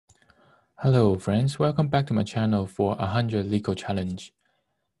Hello friends, welcome back to my channel for 100 Leetcode challenge.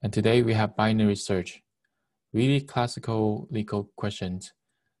 And today we have binary search, really classical Leetcode questions.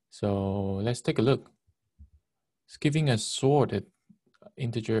 So let's take a look. It's giving a sorted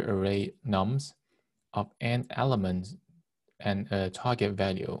integer array nums of n elements and a target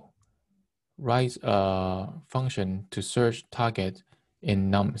value. Write a function to search target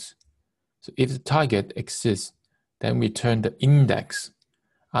in nums. So if the target exists, then return the index.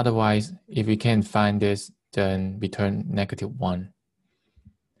 Otherwise, if we can't find this, then return -1.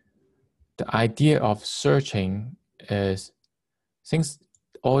 The idea of searching is, since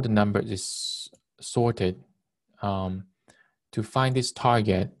all the numbers is sorted, to find this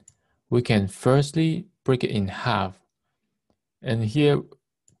target, we can firstly break it in half. And here,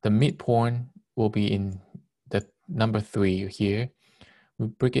 the midpoint will be in the number 3 here. We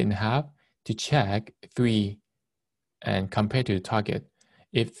break it in half to check 3 and compare to the target.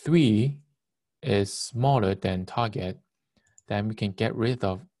 If 3 is smaller than target, then we can get rid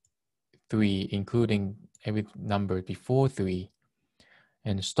of 3, including every number before 3,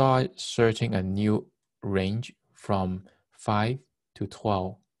 and start searching a new range from 5 to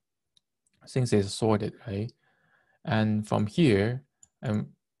 12, since it's sorted, right? And from here,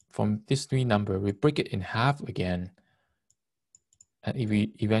 from this 3 number, we break it in half again, and if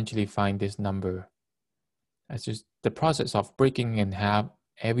we eventually find this number. It's just the process of breaking in half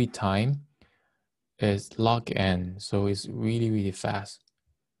every time is log n, so it's really fast.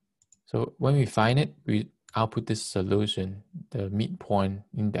 So when we find it, we output this solution, the midpoint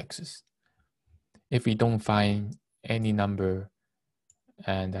indexes. If we don't find any number,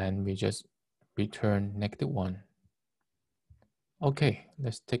 and then we just return -1. Okay,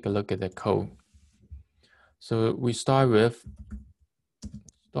 let's take a look at the code. So we start with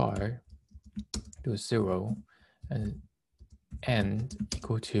start to 0 and end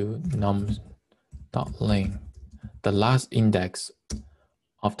equal to nums.length, the last index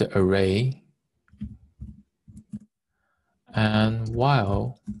of the array, and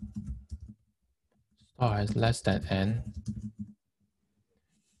while star is less than n,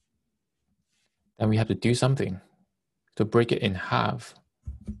 then we have to do something to break it in half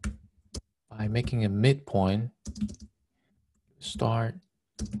by making a midpoint star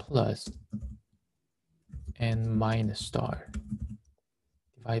plus n minus star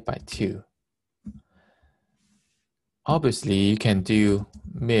divided by 2. Obviously, you can do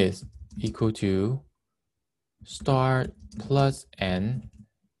mid equal to star plus n,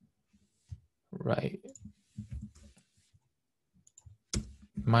 right,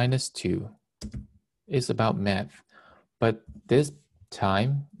 minus 2. It's about math. But this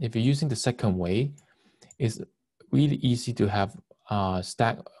time, if you're using the second way, it's really easy to have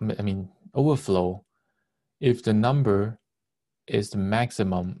overflow. If the number is the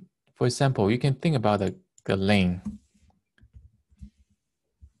maximum, for example, you can think about the length.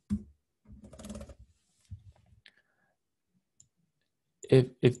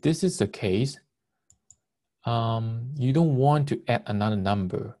 If this is the case, you don't want to add another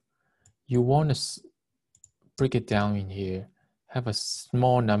number. You want to break it down in here, have a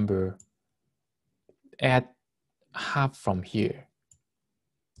small number, add half from here.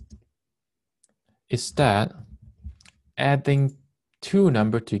 Instead, adding 2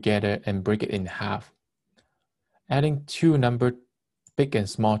 numbers together and break it in half. Adding 2 numbers big and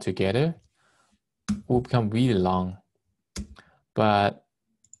small together will become really long. But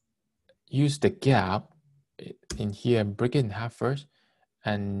use the gap in here and break it in half first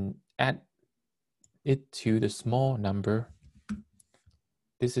and add it to the small number.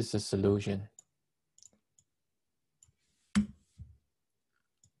 This is the solution.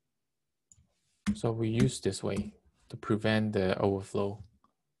 So we use this way to prevent the overflow.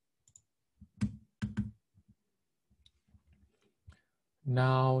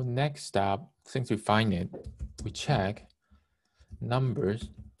 Now, next step, since we find it, we check numbers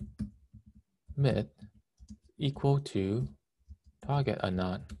mid equal to target or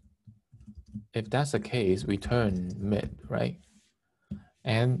not. If that's the case, return mid, right?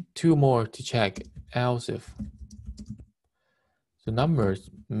 And 2 more to check else if. So numbers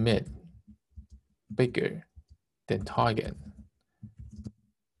mid bigger than target.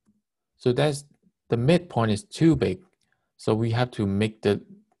 So that's the midpoint is too big. So we have to make the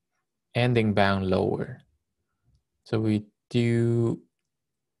ending bound lower. So we do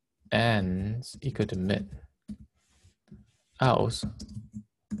ends equal to mid. Else,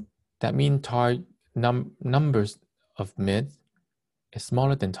 that means numbers of mid is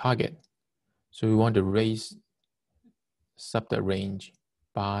smaller than target. So we want to raise sub the range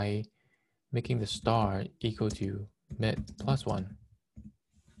by making the star equal to mid plus 1.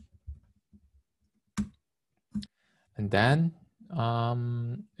 And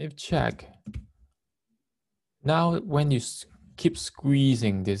then if check, now when you keep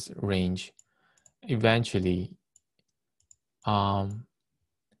squeezing this range, eventually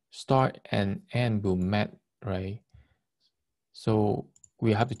start and end will met, right? So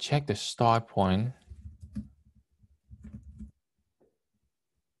we have to check the start point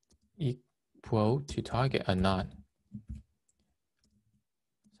equal to target or not.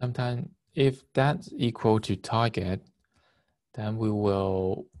 Sometimes if that's equal to target, then we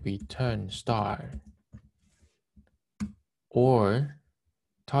will return star. Or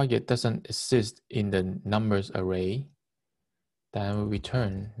target doesn't exist in the numbers array, then we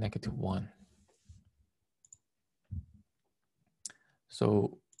return -1.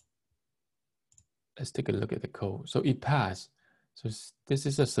 So let's take a look at the code. So it passed. So this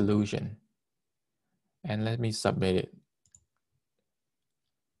is a solution. And let me submit it.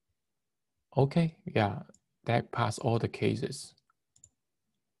 Okay, yeah, that passed all the cases.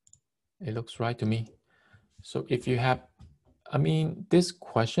 It looks right to me. So if you have, I mean, this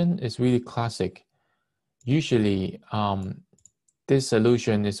question is really classic. Usually, this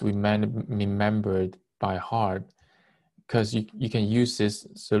solution is remembered by heart because you can use this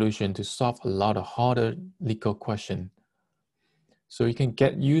solution to solve a lot of harder Leetcode questions. So you can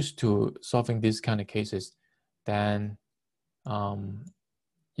get used to solving these kind of cases, then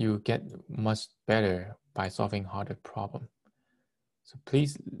you get much better by solving harder problem. So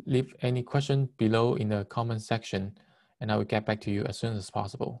please leave any question below in the comment section and I will get back to you as soon as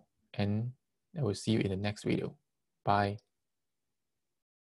possible. And I will see you in the next video. Bye.